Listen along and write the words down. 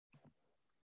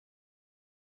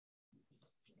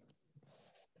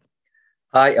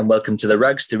Hi, and welcome to the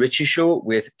Rags to Riches show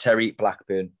with Terry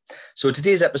Blackburn. So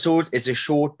today's episode is a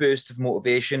short burst of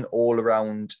motivation all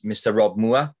around Mr. Rob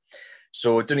Moore.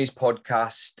 So I done his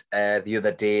podcast the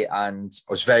other day, and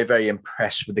I was very, very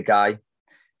impressed with the guy.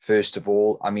 First of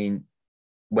all, I mean,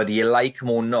 whether you like him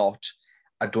or not,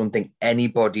 I don't think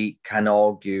anybody can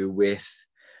argue with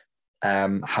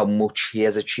how much he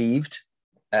has achieved.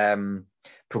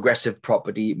 Progressive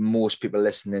Property, most people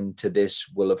listening to this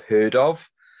will have heard of,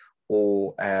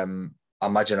 or I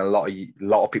imagine a lot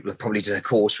of people have probably done a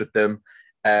course with them.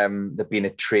 They've been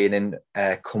a training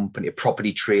company, a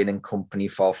property training company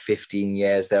for 15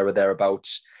 years, there or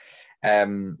thereabouts.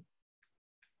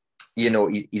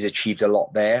 He's achieved a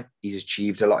lot there. He's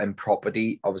achieved a lot in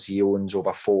property. Obviously, he owns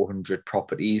over 400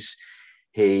 properties.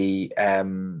 He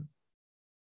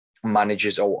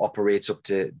manages or operates up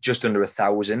to just under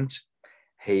 1,000.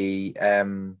 He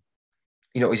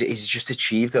he's just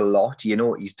achieved a lot.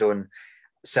 He's done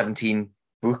 17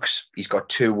 books. He's got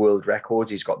 2 world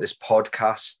records. He's got this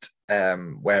podcast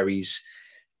where he's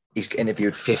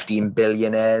interviewed 15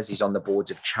 billionaires. He's on the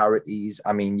boards of charities.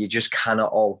 I mean, you just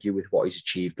cannot argue with what he's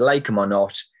achieved. Like him or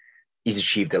not, he's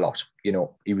achieved a lot.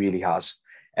 He really has.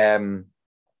 I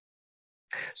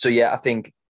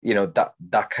think,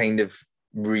 that kind of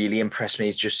really impressed me.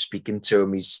 Is just speaking to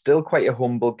him. He's still quite a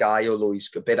humble guy, although he's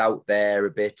a bit out there, a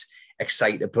bit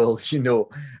excitable,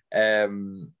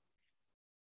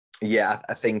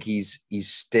 I think he's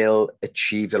still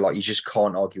achieved a lot. You just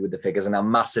can't argue with the figures, and I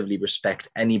massively respect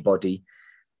anybody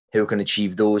who can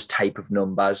achieve those type of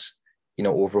numbers.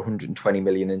 Over 120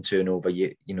 million in turnover.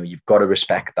 You've got to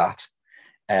respect that,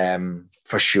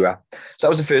 for sure. So that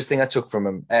was the first thing I took from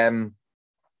him.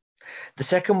 The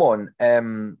second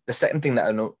thing that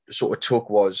I sort of took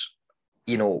was,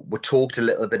 we talked a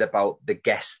little bit about the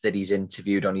guests that he's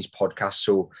interviewed on his podcast.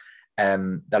 So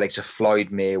the likes of Floyd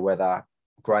Mayweather,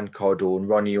 Grant Cardone,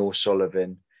 Ronnie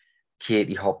O'Sullivan,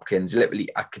 Katie Hopkins. Literally,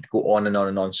 I could go on and on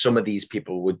and on. Some of these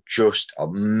people were just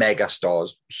mega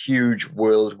stars, huge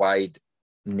worldwide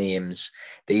names.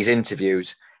 These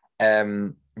interviews,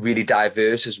 really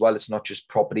diverse as well. It's not just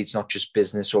property, it's not just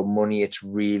business or money. It's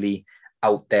really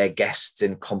out there guests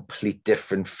in complete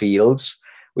different fields,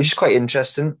 which is quite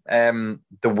interesting. The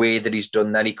way that he's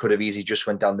done that, he could have easily just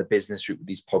went down the business route with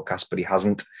these podcasts, but he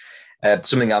hasn't.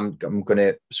 Something I'm going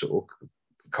to sort of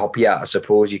copy at, I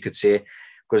suppose you could say,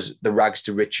 because the Rags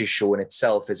to Riches show in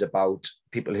itself is about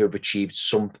people who have achieved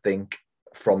something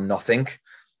from nothing.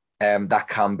 That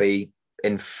can be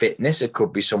in fitness. It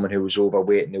could be someone who was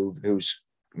overweight and who's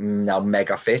now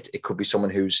mega fit. It could be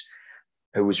someone who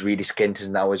was really skint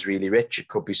and now is really rich. It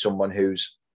could be someone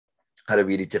who's had a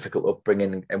really difficult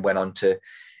upbringing and went on to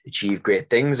achieve great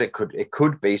things. It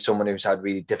could be someone who's had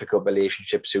really difficult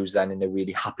relationships who's then in a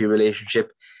really happy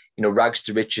relationship. Rags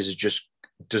to riches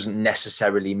doesn't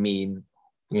necessarily mean,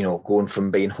 going from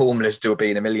being homeless to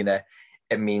being a millionaire.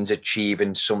 It means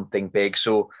achieving something big.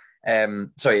 So,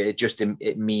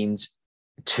 it means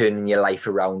turning your life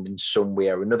around in some way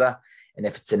or another. And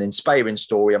if it's an inspiring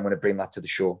story, I'm going to bring that to the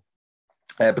show.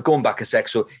 But going back a sec,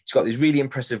 so he's got these really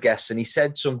impressive guests, and he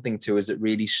said something to us that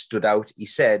really stood out. He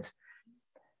said,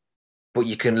 but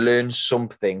you can learn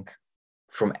something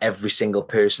from every single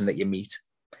person that you meet.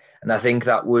 And I think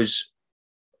that was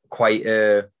quite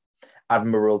a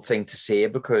admirable thing to say,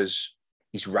 because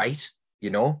he's right.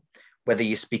 Whether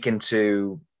you're speaking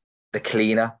to the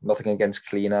cleaner, nothing against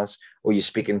cleaners, or you're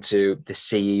speaking to the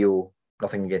CEO,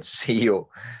 nothing against the CEO,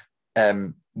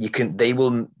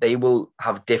 they will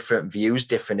have different views,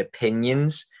 different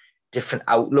opinions, different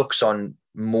outlooks on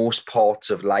most parts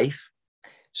of life.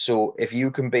 So if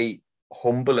you can be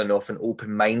humble enough and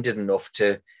open-minded enough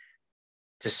to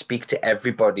speak to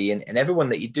everybody and everyone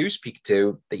that you do speak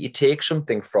to, that you take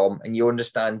something from and you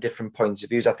understand different points of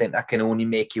views, I think that can only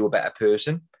make you a better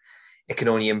person. It can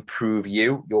only improve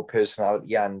you, your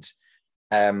personality, and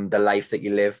the life that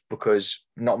you live, because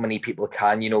not many people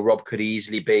can. Rob could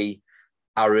easily be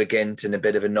arrogant and a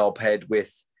bit of a knobhead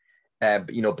with,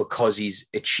 because he's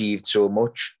achieved so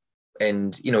much.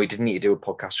 And, he didn't need to do a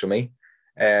podcast for me,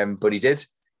 but he did.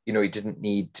 He doesn't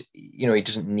need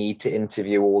to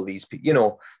interview all these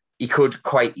people. He could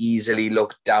quite easily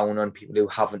look down on people who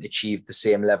haven't achieved the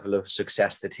same level of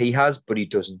success that he has, but he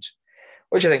doesn't,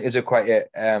 which I think is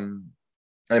an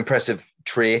impressive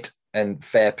trait, and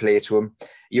fair play to him.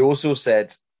 He also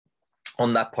said,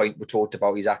 on that point, we talked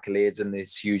about his accolades and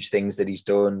these huge things that he's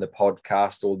done, the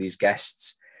podcast, all these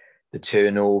guests, the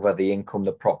turnover, the income,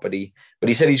 the property. But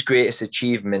he said his greatest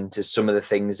achievement is some of the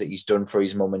things that he's done for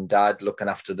his mum and dad, looking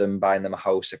after them, buying them a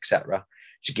house, etc.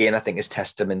 Which again, I think is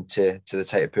testament to the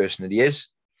type of person that he is.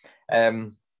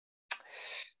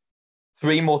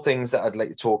 three more things that I'd like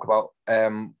to talk about.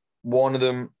 One of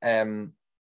them,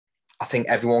 I think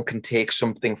everyone can take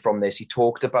something from this. He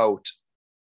talked about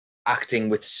acting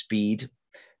with speed.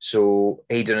 So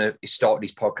he started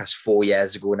his podcast 4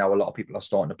 years ago. Now a lot of people are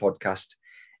starting a podcast.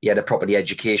 He had a property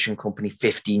education company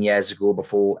 15 years ago,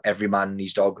 before every man and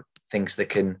his dog thinks they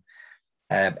can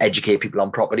educate people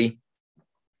on property.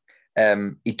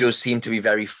 He does seem to be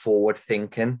very forward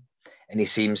thinking, and he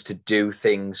seems to do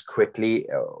things quickly,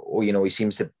 or, he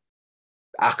seems to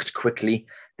act quickly,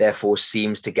 therefore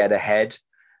seems to get ahead.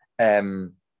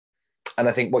 And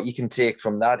I think what you can take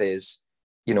from that is,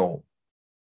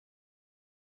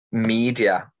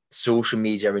 media, social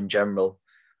media in general,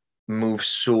 moves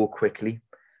so quickly.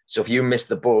 So if you miss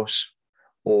the bus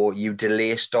or you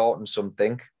delay starting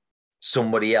something,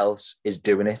 somebody else is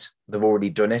doing it. They've already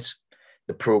done it.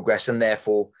 The progress, and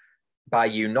therefore, by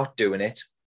you not doing it,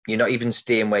 you're not even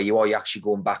staying where you are. You're actually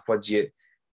going backwards. You're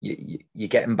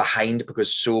getting behind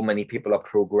because so many people are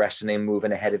progressing and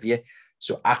moving ahead of you.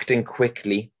 So acting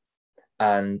quickly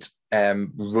and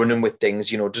running with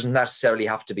things, doesn't necessarily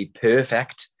have to be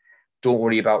perfect. Don't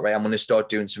worry about, right, I'm going to start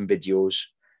doing some videos,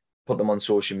 put them on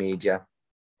social media.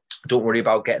 Don't worry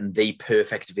about getting the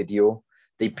perfect video,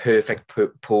 the perfect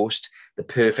post, the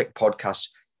perfect podcast.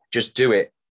 Just do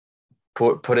it.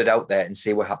 Put it out there and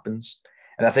see what happens.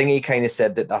 And I think he kind of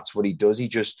said that that's what he does. He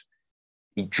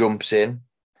jumps in.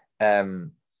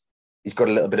 He's got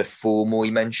a little bit of FOMO,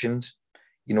 he mentioned,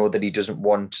 that he doesn't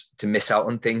want to miss out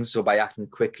on things. So by acting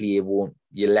quickly,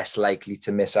 you're less likely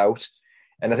to miss out.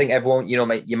 And I think everyone,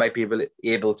 you might be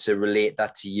able to relate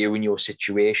that to you in your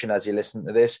situation as you listen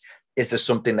to this. Is there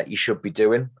something that you should be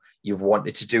doing, you've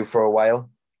wanted to do for a while?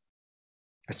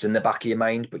 It's in the back of your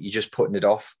mind, but you're just putting it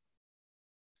off.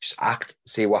 Just act,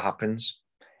 see what happens.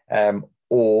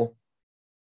 Or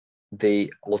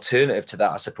the alternative to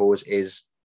that, I suppose, is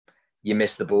you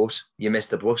miss the boat, you miss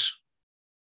the bus.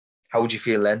 How would you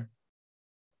feel then?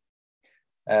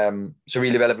 It's a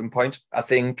really relevant point. I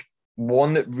think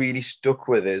one that really stuck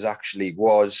with us actually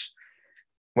was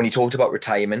when he talked about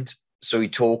retirement. So he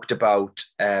talked about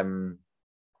how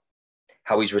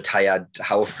he's retired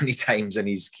however many times and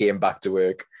he's came back to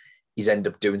work. He's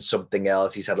ended up doing something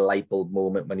else. He's had a light bulb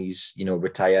moment when he's,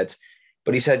 retired.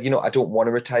 But he said, I don't want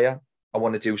to retire. I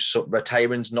want to do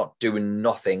retiring's not doing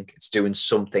nothing. It's doing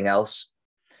something else.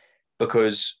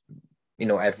 Because,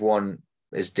 everyone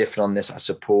is different on this, I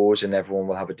suppose, and everyone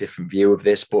will have a different view of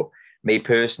this. But me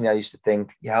personally, I used to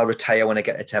think, I'll retire when I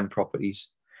get to 10 properties.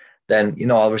 Then,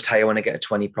 I'll retire when I get to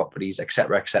 20 properties,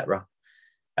 etc., etc.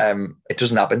 It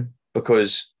doesn't happen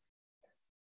because,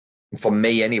 for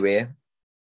me anyway,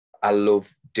 I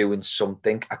love doing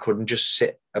something. I couldn't just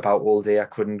sit about all day. I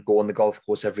couldn't go on the golf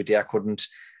course every day. I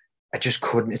just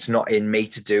couldn't. It's not in me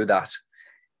to do that.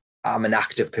 I'm an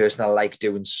active person. I like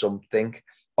doing something.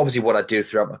 Obviously, what I do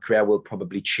throughout my career will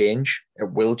probably change.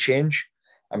 It will change,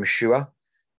 I'm sure,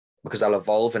 because I'll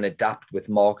evolve and adapt with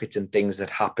markets and things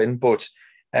that happen. But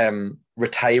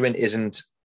retiring isn't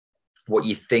what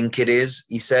you think it is,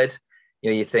 he said.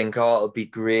 You think, it'll be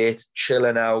great,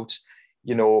 chilling out,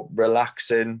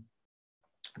 relaxing,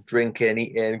 drinking,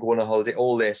 eating, going on holiday,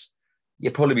 all this.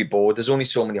 You'll probably be bored. There's only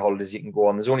so many holidays you can go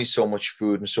on. There's only so much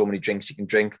food and so many drinks you can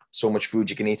drink, so much food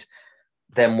you can eat.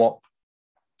 Then what?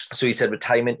 So he said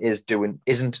retirement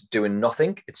isn't doing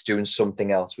nothing. It's doing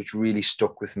something else, which really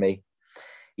stuck with me.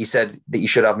 He said that you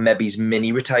should have maybe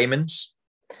mini retirements.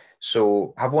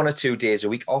 So have 1 or 2 days a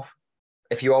week off.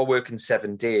 If you are working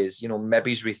 7 days,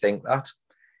 maybe rethink that.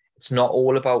 It's not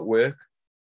all about work.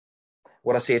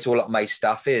 What I say to a lot of my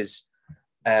staff is,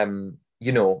 let's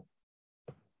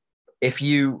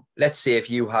say if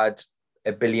you had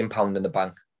 £1 billion in the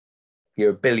bank,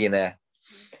 you're a billionaire,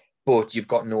 but you've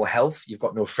got no health, you've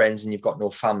got no friends, and you've got no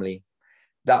family.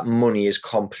 That money is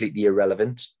completely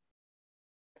irrelevant.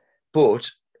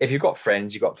 But if you've got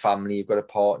friends, you've got family, you've got a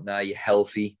partner, you're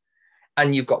healthy,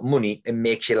 and you've got money, it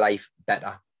makes your life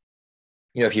better.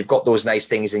 If you've got those nice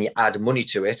things and you add money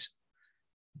to it,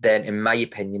 then in my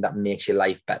opinion, that makes your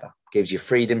life better. Gives you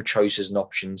freedom, choices, and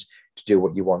options to do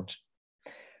what you want.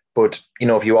 But,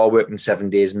 if you are working 7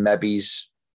 days, maybe's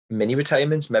mini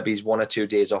retirements, maybe's 1 or 2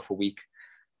 days off a week,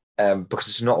 because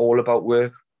it's not all about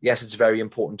work. Yes, it's very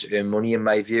important to earn money in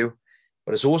my view,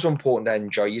 but it's also important to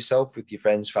enjoy yourself with your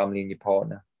friends, family, and your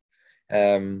partner.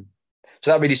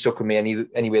 So that really stuck with me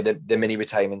anyway, the mini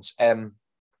retirements. And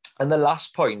the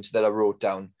last point that I wrote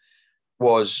down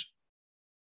was,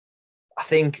 I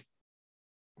think,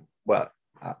 well,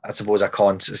 I suppose I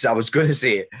can't. I was going to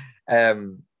say,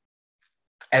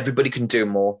 everybody can do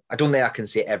more. I don't think I can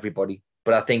say everybody,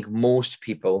 but I think most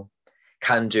people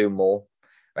can do more.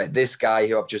 right, this guy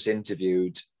who I've just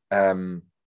interviewed,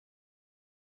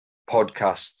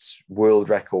 podcasts, world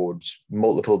records,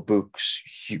 multiple books,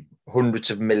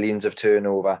 hundreds of millions of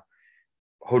turnover,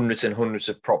 hundreds and hundreds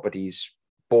of properties,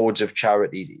 boards of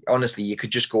charities. Honestly, you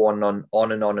could just go on and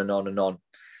on and on and on and on.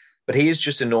 But he is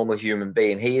just a normal human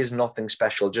being. He is nothing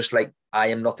special, just like I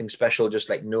am nothing special, just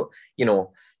like, no, you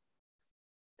know,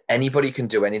 anybody can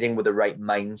do anything with the right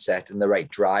mindset and the right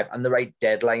drive and the right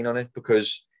deadline on it.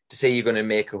 Because to say you're going to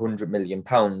make £100 million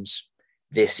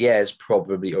this year is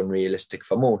probably unrealistic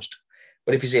for most.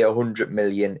 But if you say 100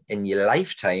 million in your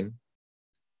lifetime,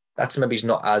 that's maybe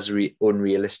not as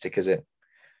unrealistic, is it?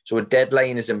 So a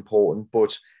deadline is important,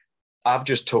 but I've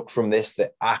just took from this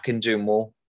that I can do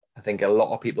more. I think a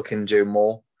lot of people can do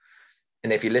more.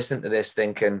 And if you listen to this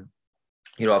thinking,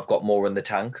 you know, I've got more in the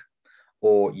tank,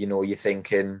 or, you know, you're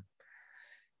thinking,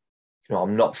 you know,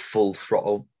 I'm not full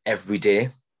throttle every day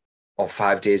or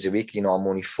 5 days a week. You know, I'm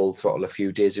only full throttle a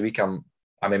few days a week. I'm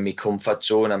in my comfort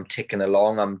zone. I'm ticking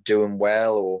along. I'm doing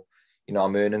well, or, you know,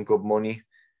 I'm earning good money.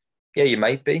 Yeah, you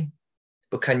might be,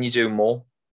 but can you do more?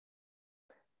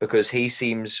 Because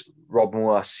Rob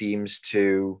Moore seems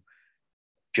to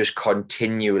just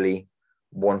continually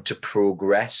want to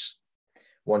progress,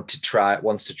 wants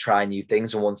to try new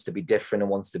things, and wants to be different,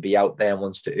 and wants to be out there, and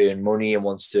wants to earn money, and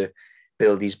wants to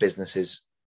build these businesses.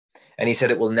 And he said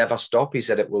it will never stop. He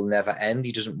said it will never end.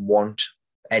 He doesn't want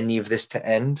any of this to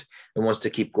end and wants to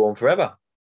keep going forever.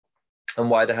 And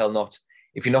why the hell not?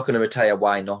 If you're not going to retire,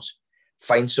 why not?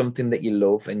 Find something that you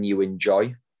love and you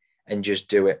enjoy and just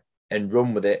do it and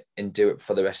run with it and do it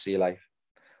for the rest of your life.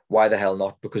 Why the hell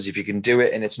not? Because if you can do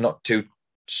it and it's not too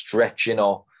stretching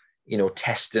or, you know,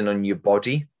 testing on your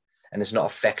body, and it's not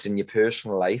affecting your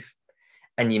personal life,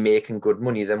 and you're making good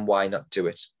money, then why not do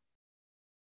it?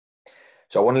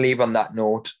 So I want to leave on that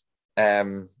note.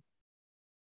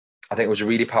 I think it was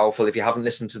really powerful. If you haven't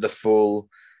listened to the full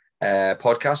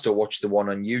podcast or watched the one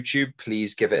on YouTube,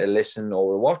 please give it a listen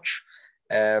or a watch.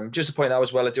 Just to point out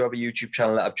as well, I do have a YouTube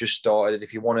channel that I've just started.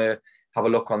 If you want to have a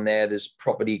look on there, there's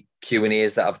property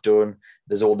Q&As that I've done.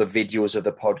 There's all the videos of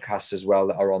the podcasts as well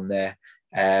that are on there.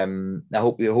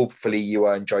 Hopefully you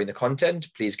are enjoying the content.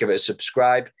 Please give it a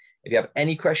subscribe. If you have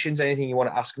any questions, anything you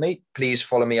want to ask me, please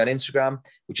follow me on Instagram,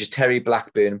 which is Terry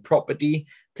Blackburn Property.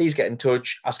 Please get in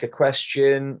touch, ask a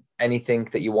question, anything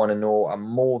that you want to know. I'm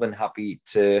more than happy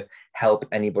to help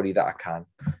anybody that I can.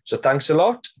 So thanks a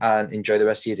lot and enjoy the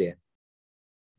rest of your day.